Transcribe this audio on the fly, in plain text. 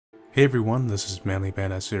Hey everyone, this is Manly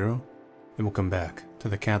Badass Zero, and welcome back to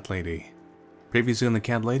the Cat Lady. Previously on the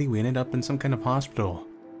Cat Lady, we ended up in some kind of hospital,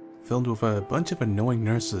 filled with a bunch of annoying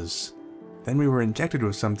nurses. Then we were injected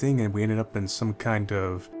with something, and we ended up in some kind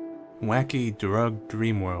of wacky drug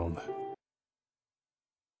dream world.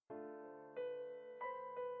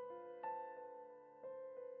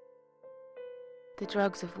 The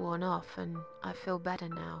drugs have worn off and I feel better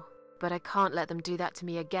now. But I can't let them do that to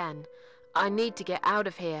me again. I need to get out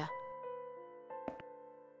of here.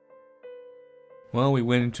 Well, we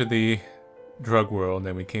went into the drug world,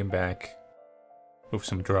 and we came back with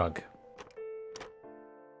some drug.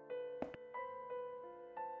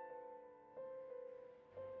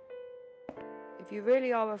 If you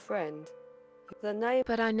really are a friend, the name...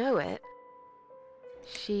 But I know it.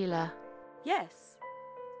 Sheila. Yes.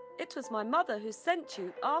 It was my mother who sent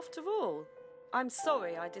you, after all. I'm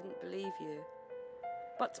sorry I didn't believe you.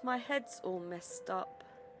 But my head's all messed up.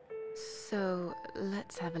 So,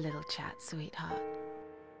 let's have a little chat, sweetheart.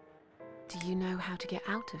 Do you know how to get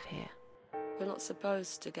out of here? We're not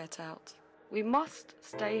supposed to get out. We must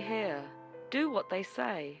stay here. Do what they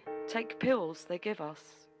say. Take pills they give us.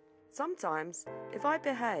 Sometimes, if I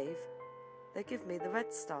behave, they give me the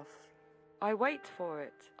red stuff. I wait for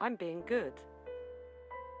it. I'm being good.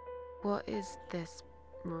 What is this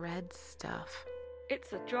red stuff?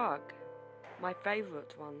 It's a drug. My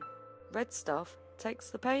favourite one. Red stuff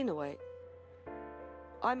takes the pain away.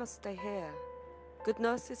 I must stay here. Good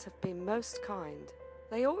nurses have been most kind.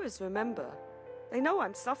 They always remember. They know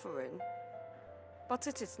I'm suffering. But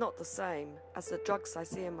it is not the same as the drugs I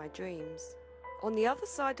see in my dreams. On the other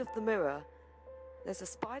side of the mirror, there's a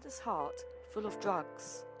spider's heart full of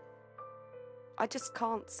drugs. I just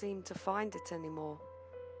can't seem to find it anymore.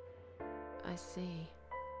 I see.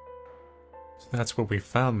 So that's what we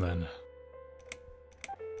found then.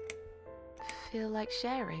 Feel like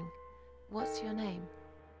sharing? What's your name?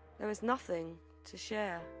 There is nothing to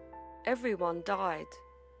share. Everyone died.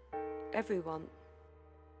 Everyone.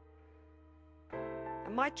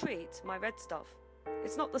 And my treat, my red stuff,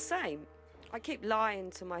 it's not the same. I keep lying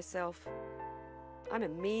to myself. I'm a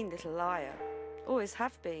mean little liar. Always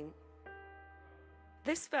have been.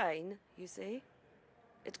 This vein, you see,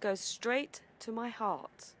 it goes straight to my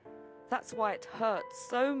heart. That's why it hurts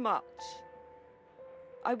so much.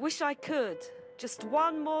 I wish I could, just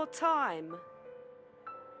one more time.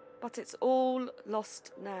 But it's all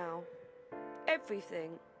lost now.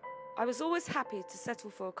 Everything. I was always happy to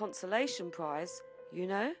settle for a consolation prize, you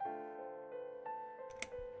know?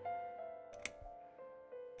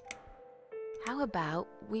 How about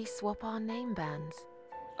we swap our name bands?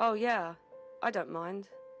 Oh yeah, I don't mind.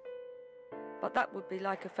 But that would be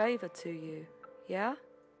like a favour to you, yeah?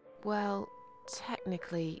 Well,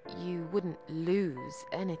 technically, you wouldn't lose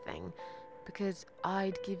anything, because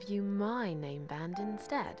I'd give you my name band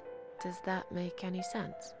instead. Does that make any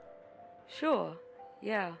sense? Sure,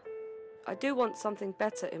 yeah. I do want something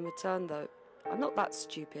better in return, though. I'm not that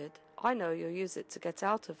stupid. I know you'll use it to get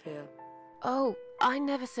out of here. Oh, I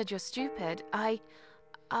never said you're stupid. I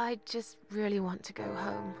just really want to go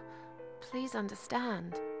home. Please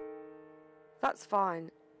understand. That's fine.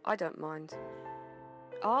 I don't mind.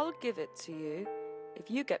 I'll give it to you if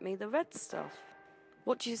you get me the red stuff.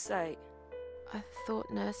 What do you say? I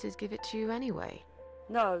thought nurses give it to you anyway.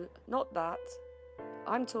 No, not that.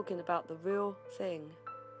 I'm talking about the real thing.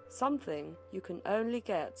 Something you can only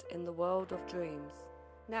get in the world of dreams.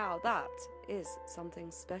 Now that is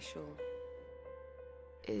something special.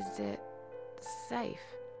 Is it safe?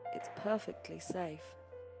 It's perfectly safe.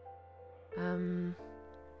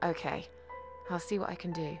 Okay. I'll see what I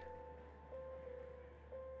can do.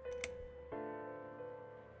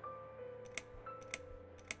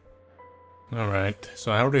 Alright,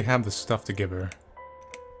 so I already have the stuff to give her.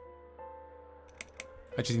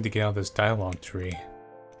 I just need to get out of this dialogue tree.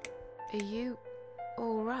 Are you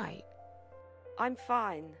alright? I'm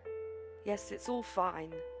fine. Yes, it's all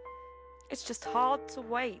fine. It's just hard to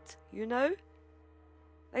wait, you know?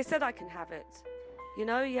 They said I can have it. You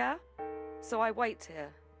know, yeah? So I wait here.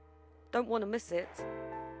 Don't want to miss it.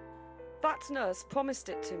 That nurse promised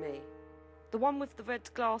it to me. The one with the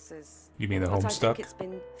red glasses. You mean the But I Homestuck? think it's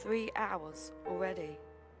been 3 hours already.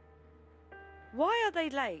 Why are they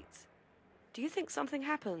late? Do you think something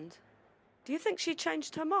happened? Do you think she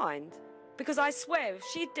changed her mind? Because I swear if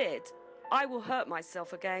she did, I will hurt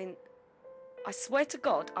myself again. I swear to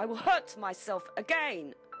God, I will hurt myself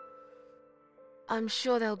again. I'm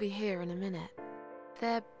sure they'll be here in a minute.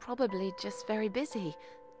 They're probably just very busy,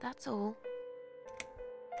 that's all.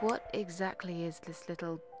 What exactly is this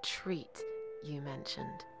little treat you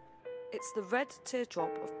mentioned? It's the red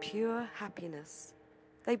teardrop of pure happiness.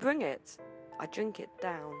 They bring it. I drink it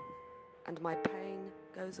down, and my pain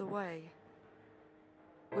goes away.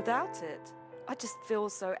 Without it, I just feel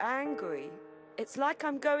so angry. It's like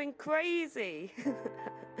I'm going crazy.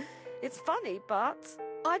 It's funny, but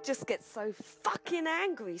I just get so fucking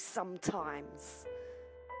angry sometimes.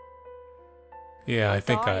 Yeah, I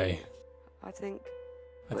think I I think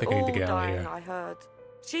need we're to all get out of dying, here. I heard.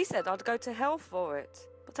 She said I'd go to hell for it,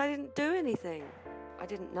 but I didn't do anything. I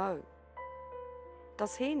didn't know.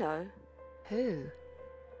 Does he know? Who?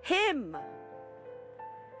 Him!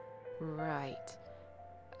 Right.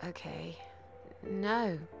 Okay.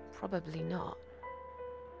 No, probably not.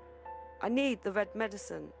 I need the red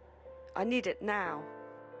medicine. I need it now.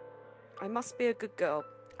 I must be a good girl.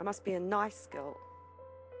 I must be a nice girl.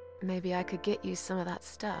 Maybe I could get you some of that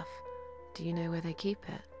stuff. Do you know where they keep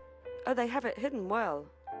it? Oh, they have it hidden well.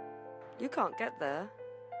 You can't get there.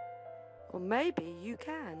 Or maybe you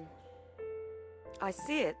can. I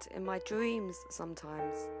see it in my dreams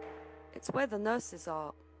sometimes. It's where the nurses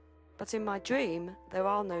are. But in my dream, there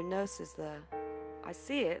are no nurses there. I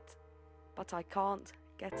see it, but I can't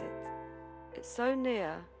get it. It's so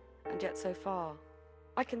near, and yet so far.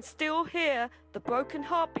 I can still hear the broken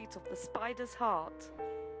heartbeat of the spider's heart.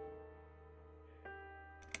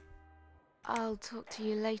 I'll talk to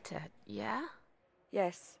you later, yeah?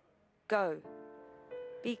 Yes, go.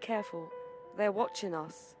 Be careful. They're watching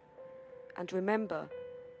us. And remember,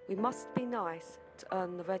 we must be nice to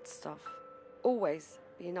earn the red stuff. Always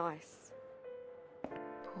be nice.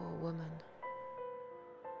 Poor woman.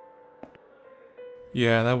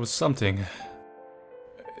 Yeah, that was something.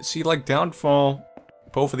 See, like Downfall,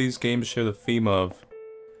 both of these games share the theme of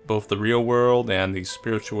both the real world and the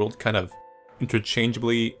spiritual world kind of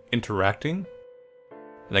interchangeably interacting.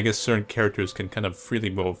 And I guess certain characters can kind of freely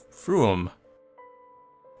move through them.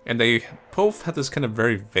 And they both have this kind of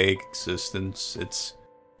very vague existence. It's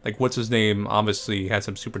like, what's his name obviously had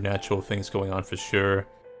some supernatural things going on for sure.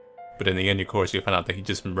 But in the end, of course, you find out that he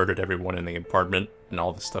just murdered everyone in the apartment, and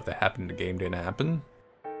all the stuff that happened in the game didn't happen.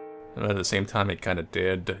 And at the same time, it kind of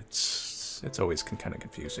did. It's always kind of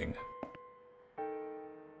confusing.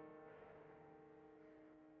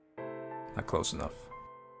 Not close enough.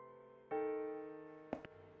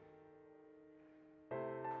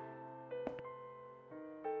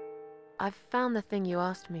 I've found the thing you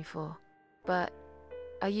asked me for, but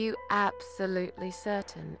are you absolutely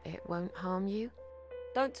certain it won't harm you?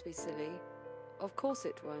 Don't be silly. Of course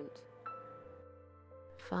it won't.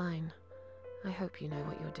 Fine. I hope you know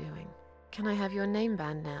what you're doing. Can I have your name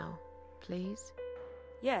band now, please?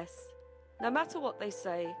 Yes. No matter what they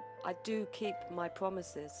say, I do keep my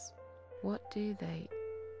promises. What do they...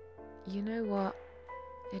 You know what?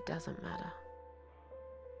 It doesn't matter.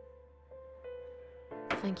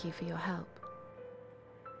 Thank you for your help.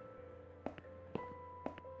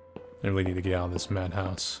 I really need to get out of this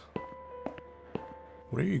madhouse.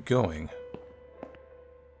 Where are you going?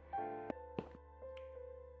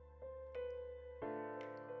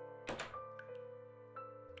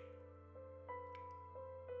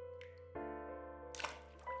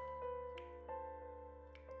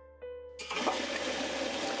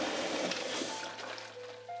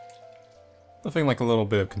 Nothing like a little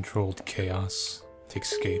bit of controlled chaos to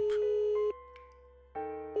escape.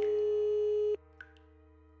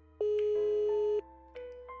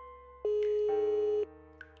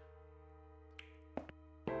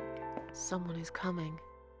 Someone is coming.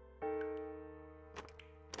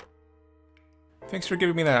 Thanks for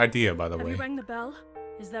giving me that idea, by the Have way. you rang the bell?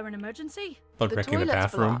 Is there an emergency? About wrecking the toilet's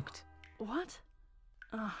bathroom. blocked. What?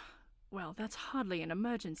 Well, that's hardly an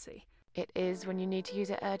emergency. It is when you need to use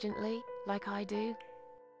it urgently, like I do.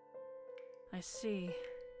 I see.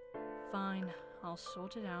 Fine, I'll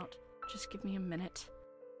sort it out. Just give me a minute.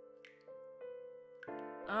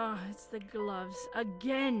 It's the gloves.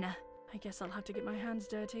 Again! I guess I'll have to get my hands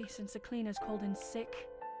dirty since the cleaner's called in sick.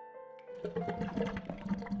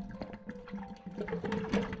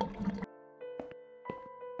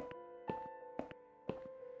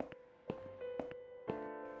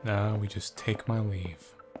 Now we just take my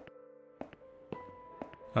leave.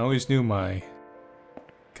 I always knew my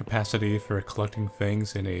capacity for collecting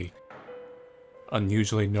things in a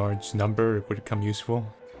unusually large number would come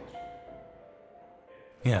useful.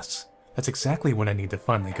 Yes, that's exactly when I need to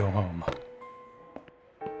finally go home.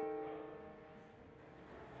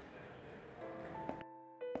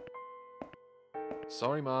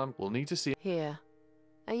 Sorry, Mom, we'll need to see... Here.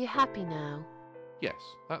 Are you happy now? Yes,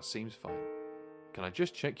 that seems fine. Can I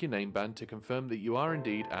just check your name band to confirm that you are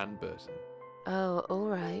indeed Anne Burton? Oh,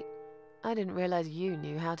 alright. I didn't realize you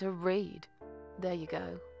knew how to read. There you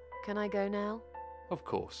go. Can I go now? Of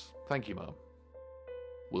course. Thank you, Mom.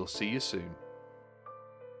 We'll see you soon.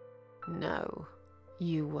 No,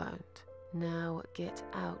 you won't. Now get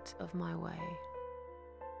out of my way.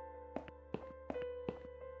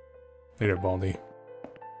 Later, Baldy.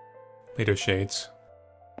 Later, Shades.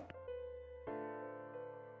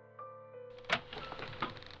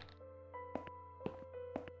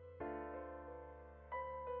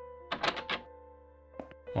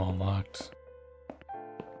 All locked.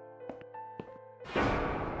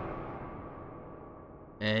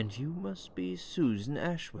 And you must be Susan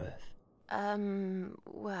Ashworth.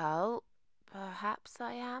 Well, perhaps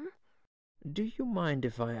I am? Do you mind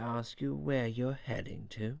if I ask you where you're heading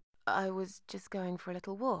to? I was just going for a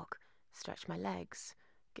little walk, stretch my legs,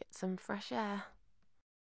 get some fresh air.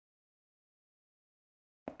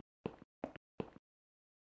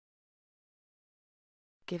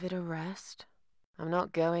 Give it a rest. I'm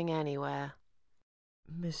not going anywhere.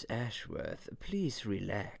 Miss Ashworth, please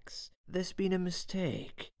relax. There's been a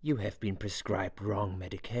mistake. You have been prescribed wrong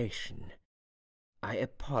medication. I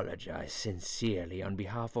apologize sincerely on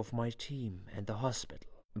behalf of my team and the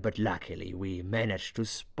hospital, but luckily we managed to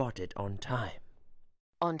spot it on time.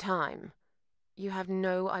 On time? You have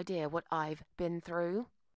no idea what I've been through?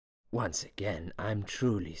 Once again, I'm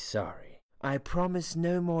truly sorry. I promise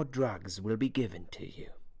no more drugs will be given to you.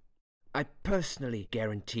 I personally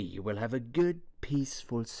guarantee you will have a good,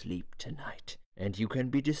 peaceful sleep tonight, and you can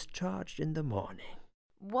be discharged in the morning.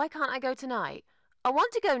 Why can't I go tonight? I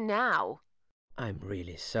want to go now. I'm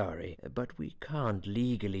really sorry, but we can't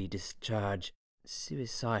legally discharge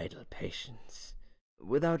suicidal patients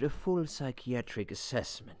without a full psychiatric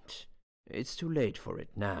assessment. It's too late for it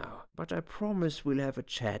now, but I promise we'll have a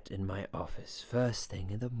chat in my office first thing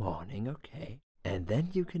in the morning, okay? And then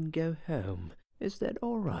you can go home. Is that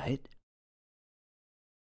all right?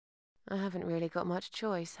 I haven't really got much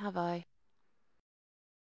choice, have I?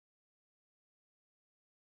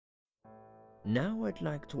 Now I'd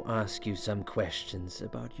like to ask you some questions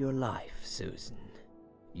about your life, Susan.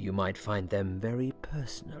 You might find them very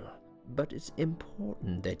personal, but it's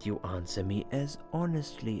important that you answer me as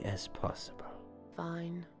honestly as possible.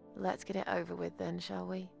 Fine. Let's get it over with then, shall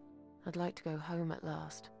we? I'd like to go home at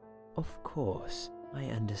last. Of course, I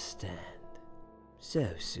understand. So,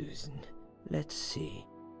 Susan, let's see.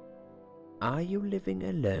 Are you living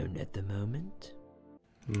alone at the moment?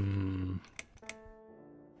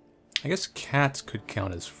 I guess cats could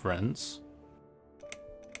count as friends.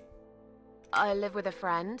 I live with a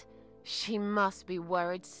friend. She must be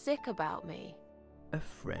worried sick about me. A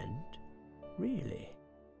friend? Really?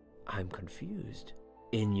 I'm confused.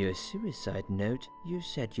 In your suicide note, you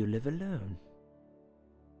said you live alone.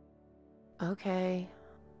 Okay,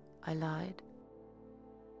 I lied.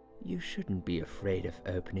 You shouldn't be afraid of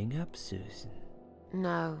opening up, Susan.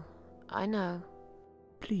 No, I know.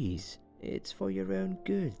 Please, it's for your own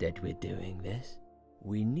good that we're doing this.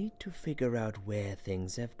 We need to figure out where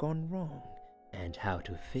things have gone wrong and how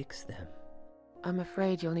to fix them. I'm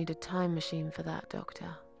afraid you'll need a time machine for that,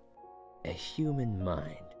 Doctor. A human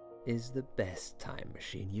mind is the best time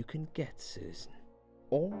machine you can get, Susan.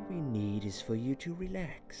 All we need is for you to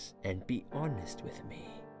relax and be honest with me.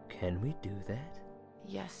 Can we do that?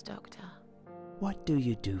 Yes, Doctor. What do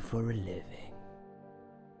you do for a living?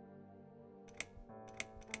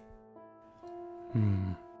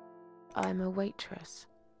 I'm a waitress.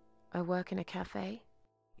 I work in a cafe.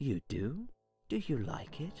 You do? Do you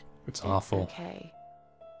like it? It's awful. Okay.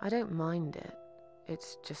 I don't mind it.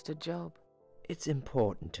 It's just a job. It's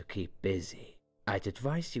important to keep busy. I'd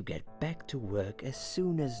advise you get back to work as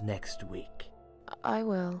soon as next week. I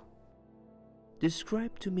will.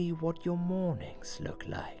 Describe to me what your mornings look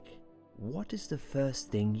like. What is the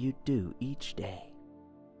first thing you do each day?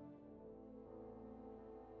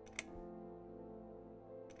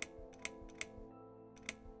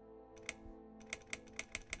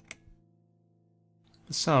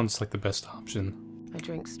 This sounds like the best option. I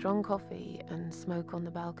drink strong coffee and smoke on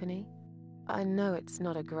the balcony. I know it's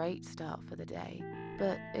not a great start for the day,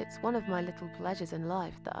 but it's one of my little pleasures in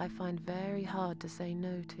life that I find very hard to say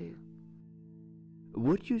no to.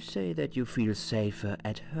 Would you say that you feel safer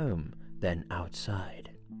at home than outside?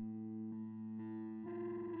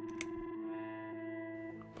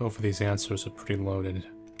 Both of these answers are pretty loaded.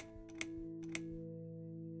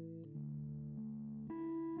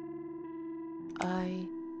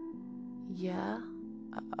 Yeah,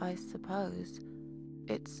 I suppose.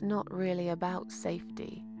 It's not really about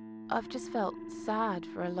safety. I've just felt sad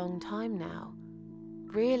for a long time now.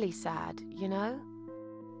 Really sad, you know?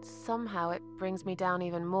 Somehow it brings me down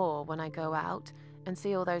even more when I go out and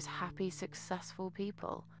see all those happy, successful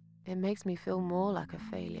people. It makes me feel more like a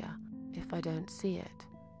failure. If I don't see it,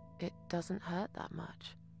 it doesn't hurt that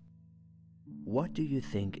much. What do you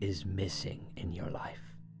think is missing in your life?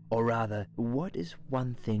 Or rather, what is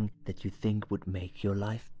one thing that you think would make your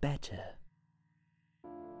life better?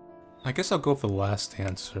 I guess I'll go with the last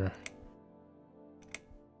answer.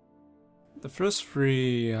 The first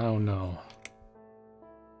three, I don't know.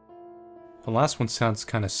 The last one sounds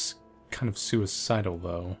kind of suicidal,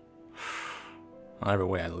 though. Either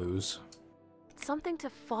way, I lose. Something to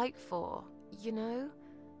fight for, you know?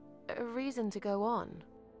 A reason to go on.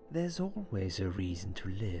 There's always a reason to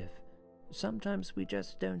live. Sometimes we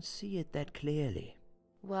just don't see it that clearly.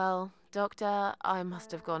 Well, Doctor, I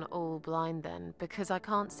must have gone all blind then, because I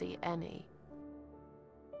can't see any.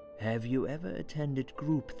 Have you ever attended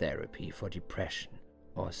group therapy for depression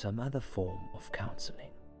or some other form of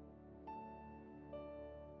counseling?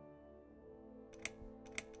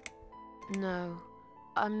 No,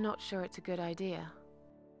 I'm not sure it's a good idea.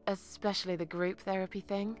 Especially the group therapy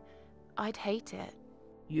thing. I'd hate it.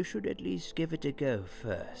 You should at least give it a go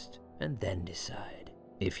first, and then decide.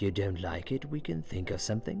 If you don't like it, we can think of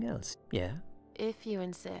something else, yeah? If you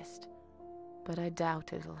insist. But I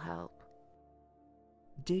doubt it'll help.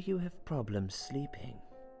 Do you have problems sleeping?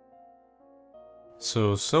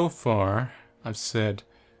 So far, I've said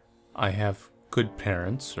I have good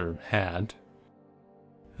parents, or had.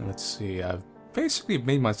 And let's see, I've basically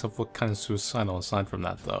made myself look kind of suicidal aside from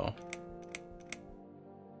that, though.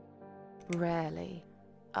 Rarely.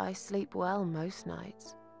 I sleep well most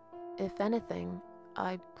nights. If anything,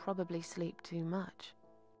 I probably sleep too much.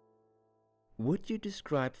 Would you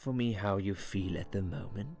describe for me how you feel at the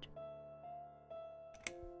moment?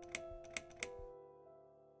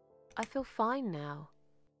 I feel fine now.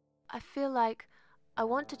 I feel like I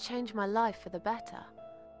want to change my life for the better.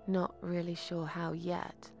 Not really sure how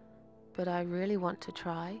yet, but I really want to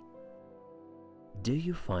try. Do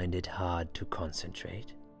you find it hard to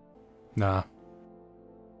concentrate? Nah.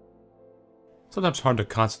 Sometimes hard to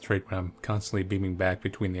concentrate when I'm constantly beaming back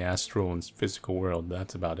between the astral and physical world, but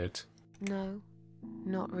that's about it. No,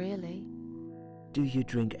 not really. Do you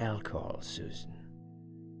drink alcohol, Susan?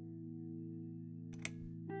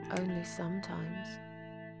 Only sometimes.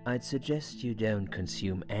 I'd suggest you don't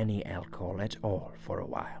consume any alcohol at all for a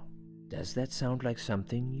while. Does that sound like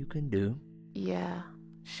something you can do? Yeah,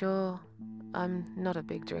 sure. I'm not a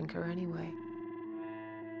big drinker anyway.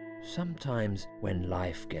 Sometimes when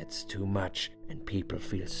life gets too much and people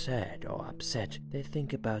feel sad or upset, they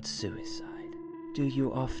think about suicide. Do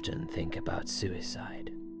you often think about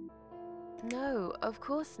suicide? No, of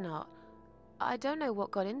course not. I don't know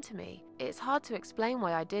what got into me. It's hard to explain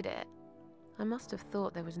why I did it. I must have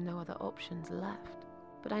thought there was no other options left.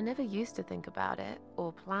 But I never used to think about it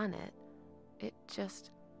or plan it. It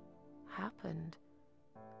just happened.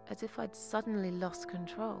 As if I'd suddenly lost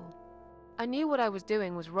control. I knew what I was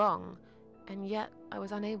doing was wrong, and yet I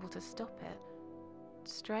was unable to stop it.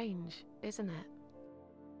 Strange, isn't it?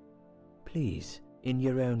 Please, in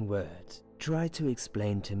your own words, try to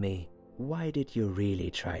explain to me, why did you really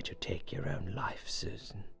try to take your own life,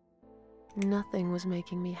 Susan? Nothing was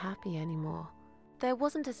making me happy anymore. There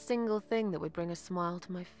wasn't a single thing that would bring a smile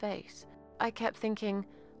to my face. I kept thinking,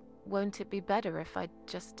 won't it be better if I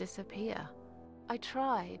just disappear? I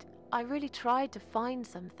tried. I really tried to find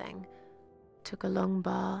something. Took a long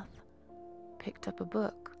bath, picked up a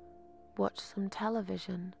book, watched some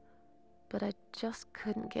television, but I just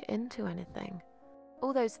couldn't get into anything.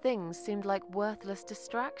 All those things seemed like worthless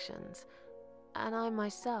distractions, and I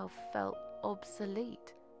myself felt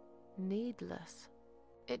obsolete, needless.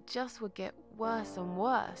 It just would get worse and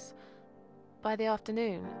worse. By the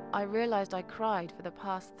afternoon, I realized I cried for the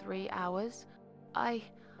past 3 hours. I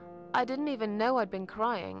didn't even know I'd been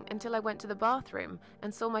crying until I went to the bathroom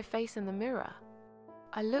and saw my face in the mirror.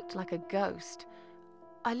 I looked like a ghost.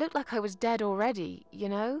 I looked like I was dead already, you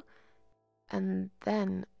know? And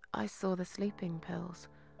then I saw the sleeping pills.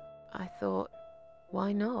 I thought,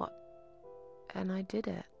 why not? And I did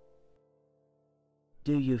it.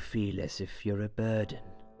 Do you feel as if you're a burden,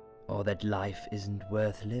 or that life isn't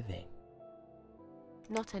worth living?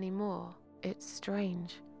 Not anymore. It's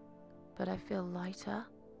strange, but I feel lighter.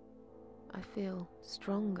 I feel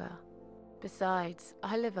stronger. Besides,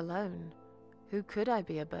 I live alone. Who could I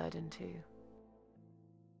be a burden to?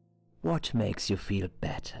 What makes you feel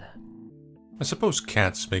better? I suppose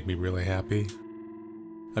cats make me really happy.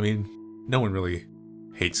 I mean, no one really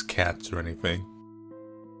hates cats or anything.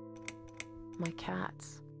 My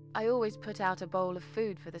cats. I always put out a bowl of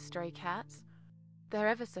food for the stray cats. They're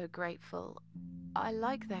ever so grateful. I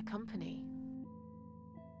like their company.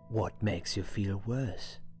 What makes you feel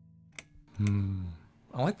worse?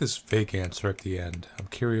 I like this vague answer at the end. I'm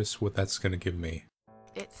curious what that's gonna give me.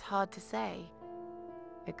 It's hard to say.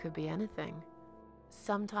 It could be anything.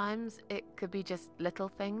 Sometimes it could be just little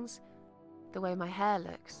things. The way my hair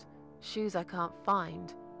looks, shoes I can't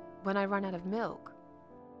find, when I run out of milk.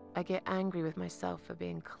 I get angry with myself for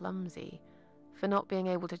being clumsy, for not being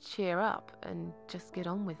able to cheer up and just get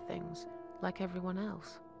on with things like everyone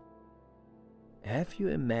else. Have you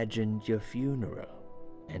imagined your funeral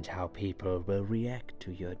and how people will react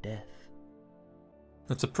to your death?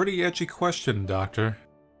 That's a pretty edgy question, Doctor.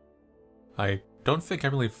 I don't think I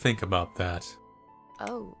really think about that.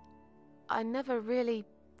 Oh, I never really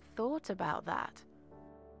thought about that.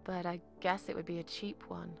 But I guess it would be a cheap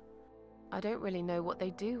one. I don't really know what they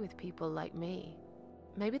do with people like me.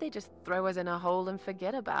 Maybe they just throw us in a hole and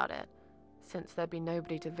forget about it, since there'd be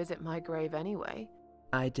nobody to visit my grave anyway.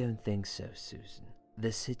 I don't think so, Susan.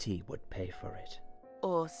 The city would pay for it.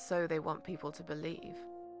 Or so they want people to believe.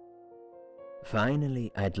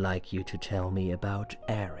 Finally, I'd like you to tell me about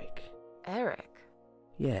Eric. Eric?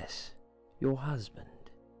 Yes, your husband.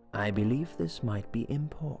 I believe this might be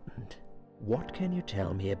important. What can you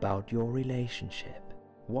tell me about your relationship?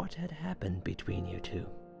 What had happened between you two?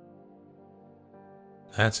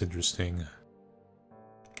 That's interesting.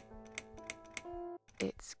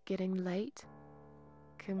 It's getting late.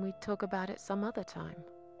 Can we talk about it some other time?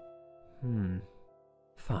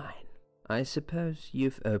 Fine. I suppose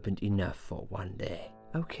you've opened enough for one day.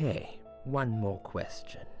 Okay, one more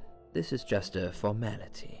question. This is just a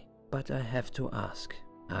formality, but I have to ask,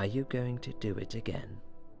 are you going to do it again?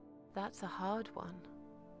 That's a hard one.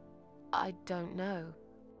 I don't know.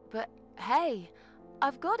 But hey,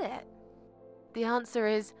 I've got it. The answer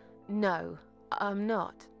is no, I'm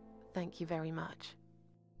not. Thank you very much.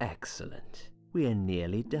 Excellent. We're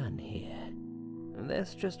nearly done here.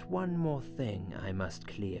 There's just one more thing I must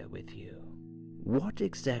clear with you. What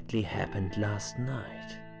exactly happened last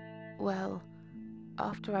night? Well,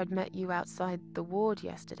 after I'd met you outside the ward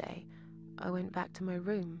yesterday, I went back to my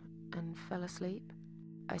room and fell asleep.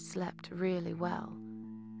 I slept really well,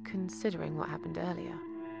 considering what happened earlier.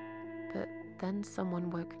 But then someone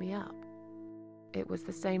woke me up. It was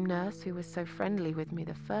the same nurse who was so friendly with me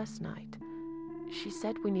the first night. She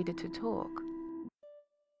said we needed to talk.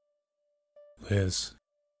 Liz.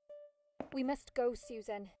 We must go,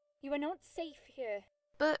 Susan. You are not safe here.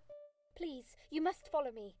 But... Please, you must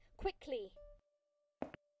follow me, quickly.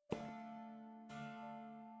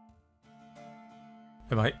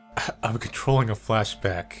 I'm controlling a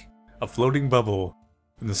flashback. A floating bubble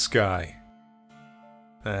in the sky.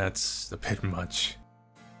 That's a bit much.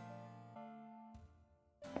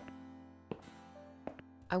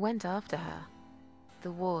 I went after her.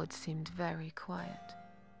 The ward seemed very quiet.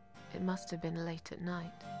 It must have been late at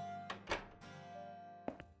night.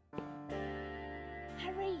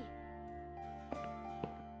 Hurry!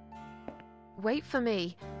 Wait for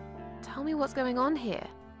me. Tell me what's going on here.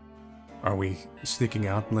 Are we sneaking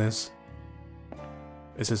out, Liz?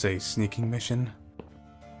 Is this a sneaking mission?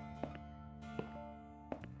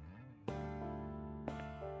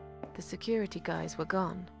 The security guys were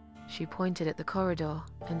gone. She pointed at the corridor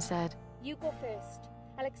and said, You go first.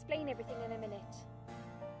 I'll explain everything in a minute.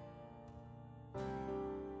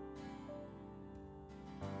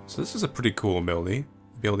 So this is a pretty cool ability.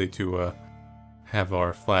 The ability to have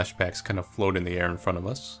our flashbacks kind of float in the air in front of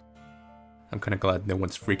us. I'm kind of glad no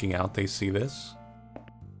one's freaking out they see this.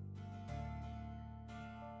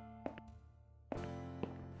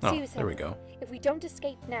 Oh, Susan, there we go. If we don't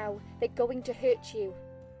escape now, they're going to hurt you.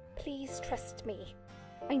 Please trust me.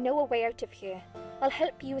 I know a way out of here. I'll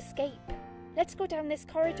help you escape. Let's go down this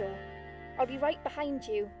corridor. I'll be right behind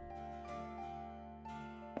you.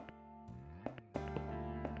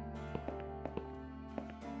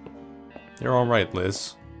 You're alright,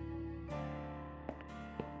 Liz.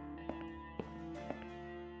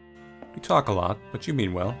 You talk a lot, but you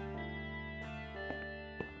mean well.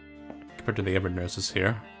 Compared to the other nurses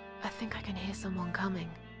here. I think I can hear someone coming.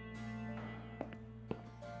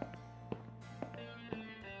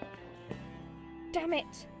 Damn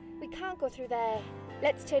it! We can't go through there.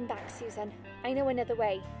 Let's turn back, Susan. I know another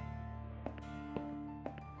way.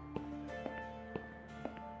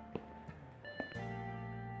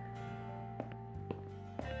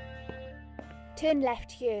 Turn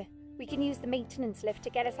left here. We can use the maintenance lift to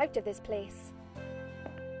get us out of this place.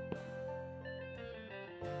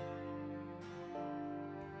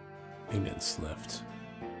 Maintenance lift.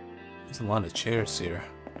 There's a lot of chairs here.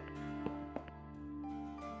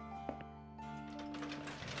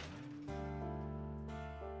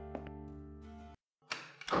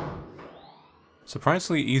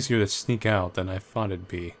 Surprisingly easier to sneak out than I thought it'd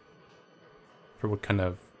be. For what kind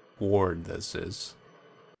of ward this is.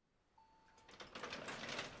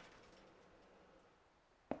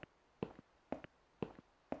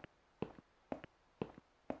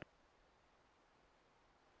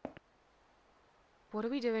 What are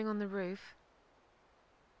we doing on the roof?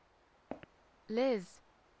 Liz.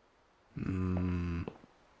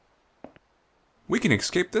 We can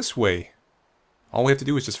escape this way. All we have to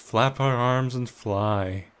do is just flap our arms and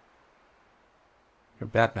fly. You're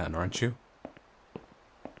Batman, aren't you?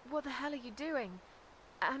 What the hell are you doing?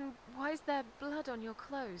 And why is there blood on your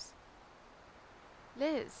clothes?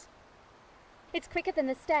 Liz. It's quicker than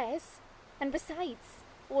the stairs. And besides,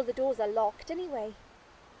 all the doors are locked anyway.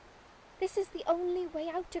 This is the only way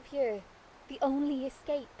out of here. The only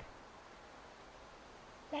escape.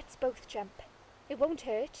 Let's both jump. It won't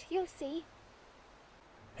hurt, you'll see.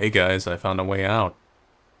 Hey guys, I found a way out.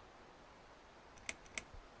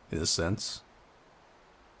 In a sense.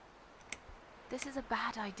 This is a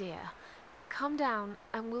bad idea. Calm down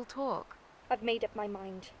and we'll talk. I've made up my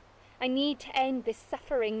mind. I need to end this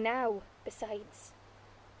suffering now. Besides,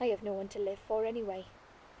 I have no one to live for anyway.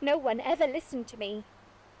 No one ever listened to me.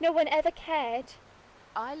 No one ever cared.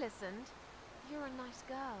 I listened. You're a nice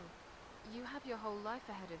girl. You have your whole life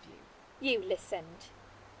ahead of you. You listened.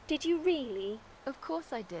 Did you really? Of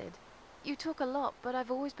course I did. You talk a lot, but I've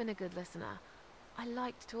always been a good listener. I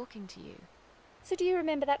liked talking to you. So do you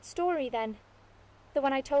remember that story then? The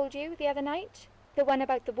one I told you the other night? The one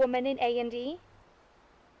about the woman in A&E?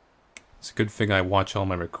 It's a good thing I watch all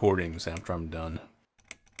my recordings after I'm done.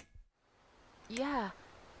 Yeah,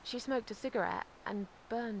 she smoked a cigarette and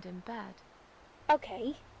burned in bed.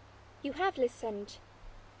 Okay, you have listened.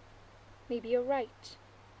 Maybe you're right.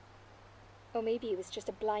 Or maybe it was just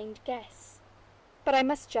a blind guess. But I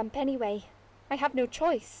must jump anyway. I have no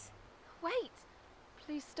choice. Wait!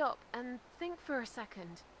 Please stop and think for a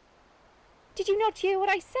second. Did you not hear what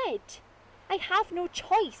I said? I have no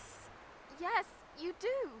choice. Yes, you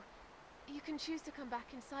do! You can choose to come back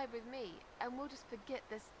inside with me, and we'll just forget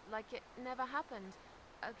this like it never happened,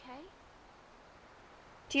 okay?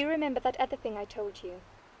 Do you remember that other thing I told you?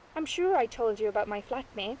 I'm sure I told you about my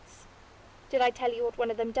flatmates. Did I tell you what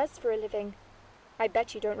one of them does for a living? I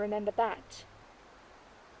bet you don't remember that.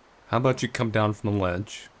 How about you come down from the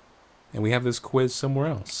ledge, and we have this quiz somewhere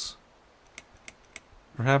else?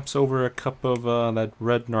 Perhaps over a cup of that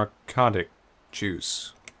red narcotic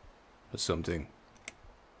juice, or something.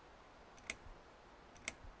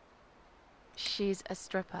 She's a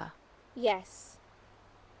stripper. Yes.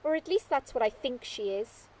 Or at least that's what I think she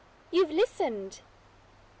is. You've listened.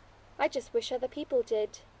 I just wish other people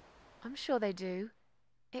did. I'm sure they do.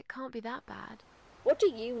 It can't be that bad. What do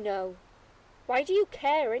you know? Why do you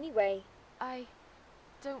care anyway? I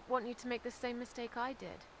don't want you to make the same mistake I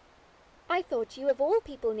did. I thought you of all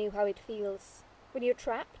people knew how it feels. When you're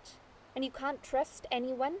trapped, and you can't trust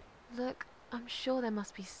anyone. Look, I'm sure there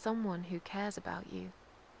must be someone who cares about you.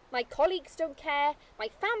 My colleagues don't care, my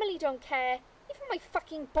family don't care, even my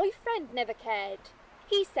fucking boyfriend never cared.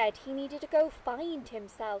 He said he needed to go find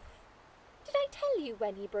himself. Did I tell you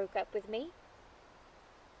when he broke up with me?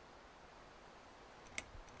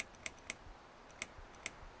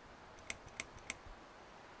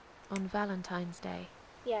 On Valentine's Day.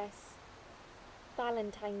 Yes.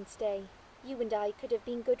 Valentine's Day. You and I could have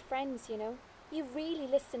been good friends, you know. You really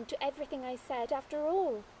listened to everything I said after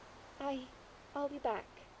all. I'll be back.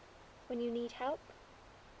 When you need help,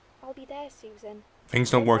 I'll be there, Susan. Things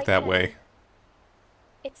don't work that way.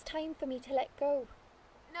 It's time for me to let go.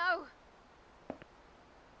 No!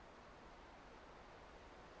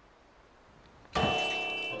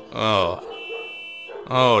 Oh.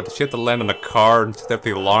 Oh, did she have to land on the car and set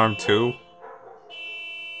the alarm too?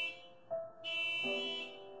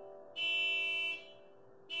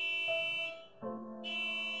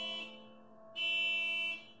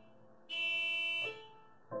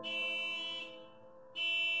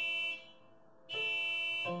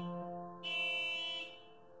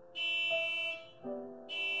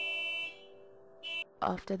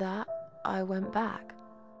 After that, I went back.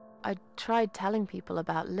 I tried telling people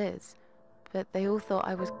about Liz, but they all thought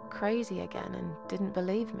I was crazy again and didn't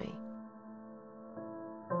believe me.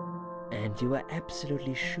 And you were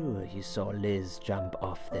absolutely sure you saw Liz jump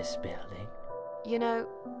off this building? You know,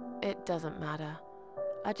 it doesn't matter.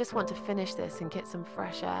 I just want to finish this and get some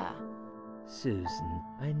fresh air. Susan,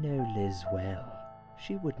 I know Liz well.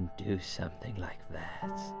 She wouldn't do something like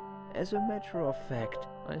that. As a matter of fact,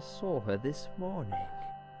 I saw her this morning.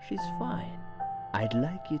 She's fine. I'd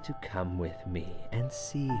like you to come with me and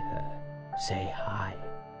see her. Say hi.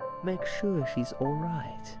 Make sure she's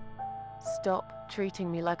alright. Stop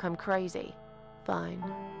treating me like I'm crazy. Fine,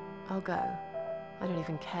 I'll go. I don't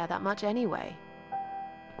even care that much anyway.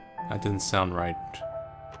 That didn't sound right.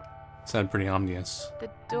 It sounded pretty ominous. The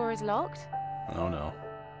door is locked? Oh no.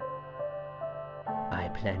 I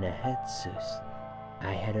plan ahead, Susan.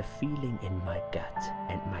 I had a feeling in my gut,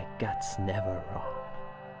 and my gut's never wrong.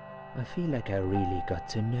 I feel like I really got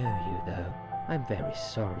to know you, though. I'm very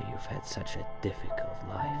sorry you've had such a difficult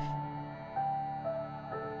life.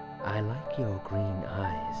 I like your green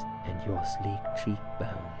eyes and your sleek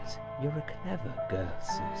cheekbones. You're a clever girl,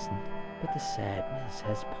 Susan, but the sadness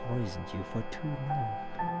has poisoned you for too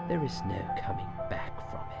long. There is no coming back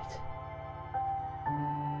from it.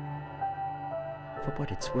 For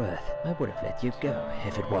what it's worth, I would have let you go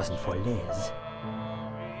if it wasn't for Liz.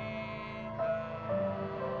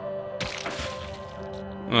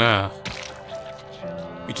 Ah.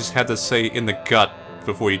 You just had to say in the gut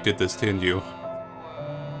before you did this, didn't you?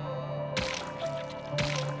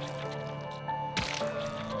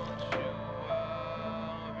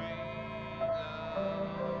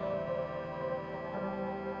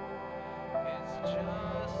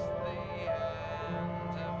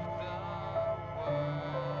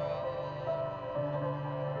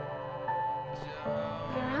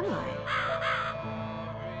 Where am I?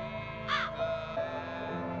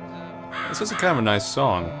 This is a kind of a nice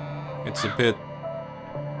song. It's a bit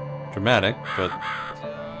dramatic, but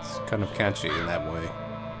it's kind of catchy in that way.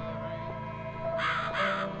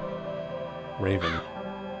 Raven.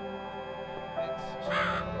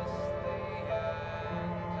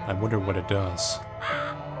 I wonder what it does.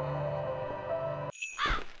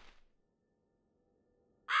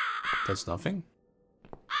 Does nothing?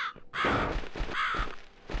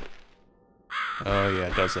 Oh yeah,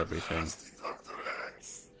 it does everything.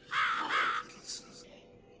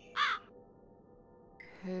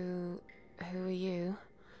 Who are you?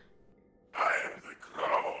 I am the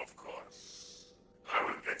Crow, of course. I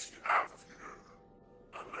will get you out of here.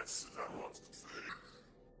 Unless Susan wants to stay.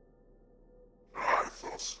 I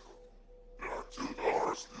thought so. There are two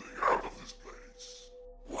doors leading out of this place.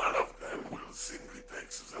 One of them will simply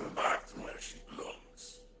take Susan back to where she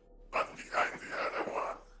belongs. But behind the other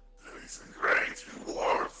one, there is a great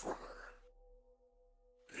reward for her.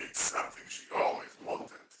 It's something she always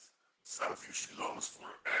wanted. Something she longs for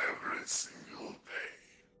every single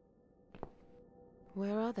day.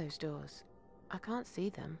 Where are those doors? I can't see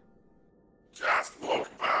them. Just walk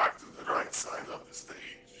back to the right side of the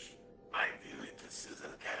stage. Ideally, the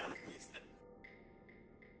Susan can't miss them.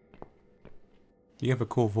 You have a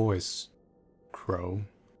cool voice, Crow.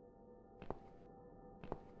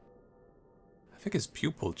 I think his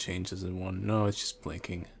pupil changes in one. No, it's just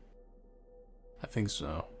blinking. I think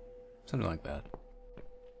so. Something like that.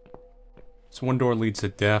 So one door leads to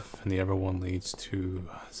death, and the other one leads to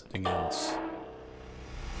something else.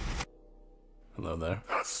 Hello there.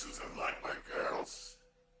 Does Susan like my girls?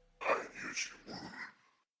 I knew she would.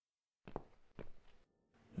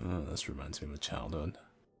 Oh, this reminds me of childhood.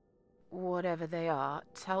 Whatever they are,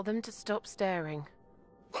 tell them to stop staring.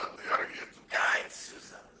 But they are here to guide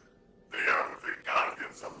Susan. They are the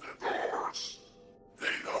guardians of the doors.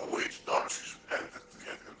 They know which door she should enter to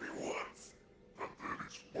get the rewards. But there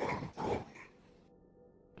is one problem.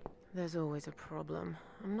 There's always a problem.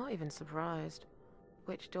 I'm not even surprised.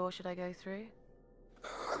 Which door should I go through?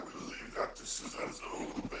 I will leave that to Susan's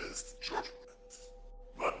own best judgment.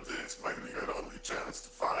 But this might be her only chance to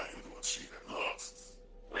find what she had lost.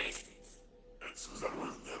 Waste it. And Susan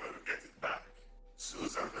will never get it back.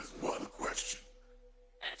 Susan has one question.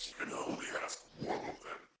 And she can only ask one of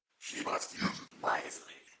them. She must use it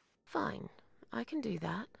wisely. Fine, I can do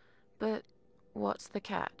that. But what's the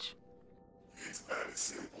catch? It's very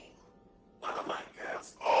simple. One of my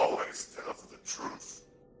girls always tells the truth,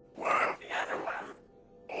 while the other one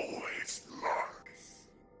always lies.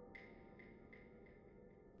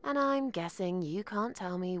 And I'm guessing you can't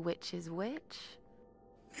tell me which is which?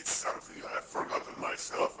 It's something I've forgotten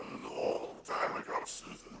myself a long time ago,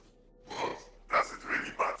 Susan. But does it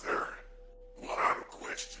really matter? One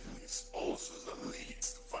question is all Susan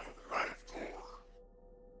needs to find the right door.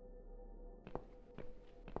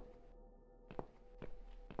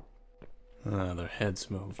 Their heads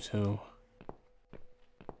move too.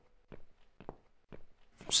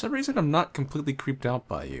 For some reason, I'm not completely creeped out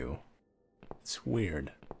by you. It's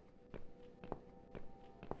weird.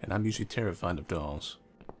 And I'm usually terrified of dolls.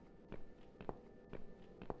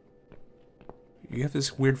 You have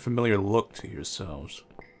this weird familiar look to yourselves.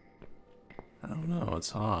 I don't know,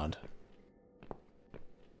 it's odd.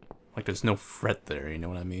 Like there's no fret there, you know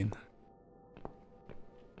what I mean?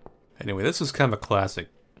 Anyway, this is kind of a classic.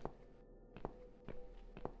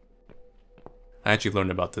 I actually learned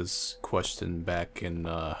about this question back in,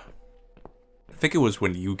 I think it was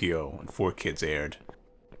when Yu-Gi-Oh! And 4Kids aired.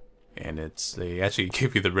 And they actually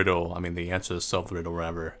give you the riddle, I mean the answer to solve the riddle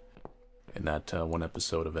rather, in that one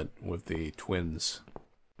episode of it with the twins.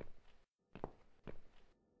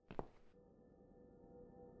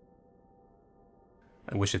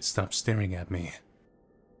 I wish it stopped staring at me.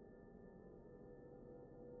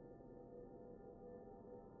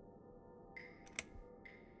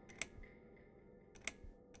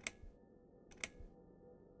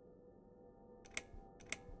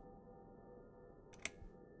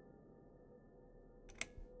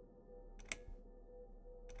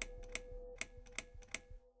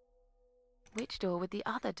 Which door would the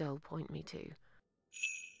other doll point me to?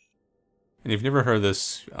 And if you've never heard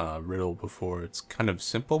this riddle before, it's kind of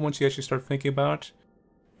simple once you actually start thinking about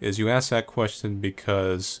it. Is you ask that question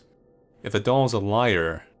because if the doll is a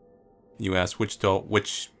liar, you ask which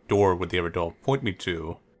door would the other doll point me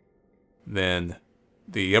to, then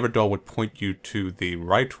the other doll would point you to the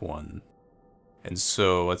right one. And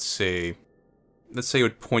so let's say it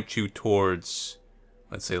would point you towards,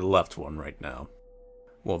 let's say, the left one right now.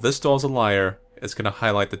 Well, if this doll's a liar, it's going to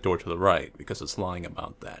highlight the door to the right because it's lying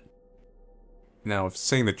about that. Now, if it's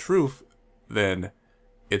saying the truth, then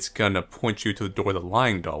it's going to point you to the door the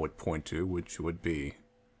lying doll would point to, which would be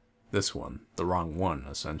this one, the wrong one,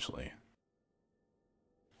 essentially.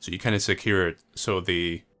 So you kind of secure it so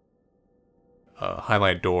the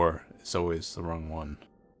highlight door is always the wrong one.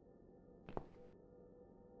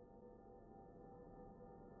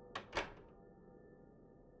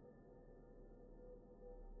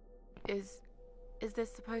 Is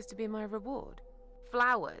this supposed to be my reward?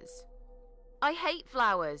 Flowers? I hate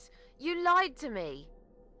flowers! You lied to me!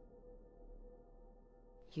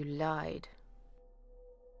 You lied.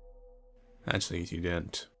 Actually, you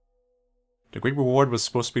didn't. The great reward was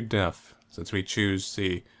supposed to be death. Since we choose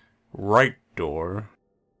the right door,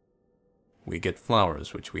 we get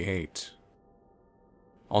flowers, which we hate.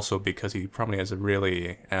 Also because he probably has a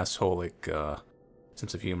really assholic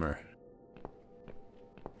sense of humor.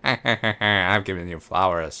 I've given you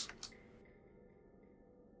flowers.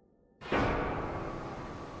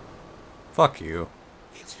 Fuck you.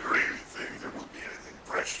 Did you really think there would be anything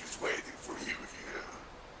precious waiting for you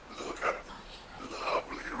here? Look at the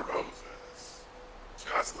lovely roses.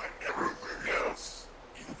 Just like everything else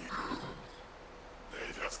in the room.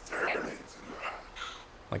 They just turn into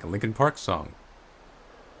Like a Linkin Park song.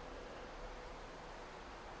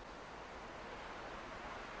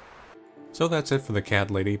 So that's it for the Cat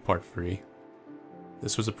Lady Part 3.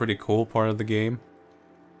 This was a pretty cool part of the game.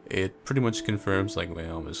 It pretty much confirms, like, we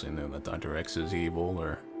obviously know that Dr. X is evil,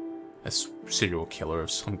 or a serial killer of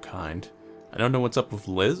some kind. I don't know what's up with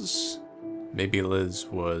Liz. Maybe Liz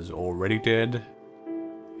was already dead,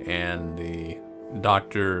 and the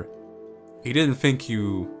doctor, he didn't think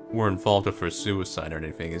you were involved with her suicide or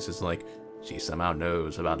anything. It's just like, she somehow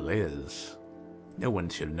knows about Liz. No one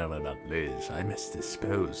should know about Liz. I must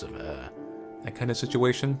dispose of her. That kind of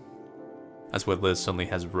situation. That's why Liz suddenly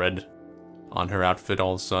has red on her outfit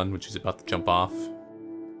all of a sudden when she's about to jump off.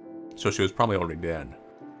 So she was probably already dead.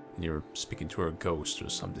 And you were speaking to her ghost or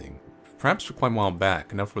something. Perhaps for quite a while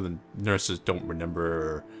back. Enough where the nurses don't remember her,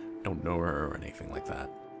 or don't know her, or anything like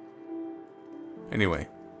that. Anyway.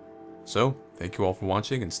 So, thank you all for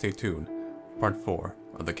watching and stay tuned for Part 4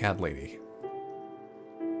 of The Cat Lady.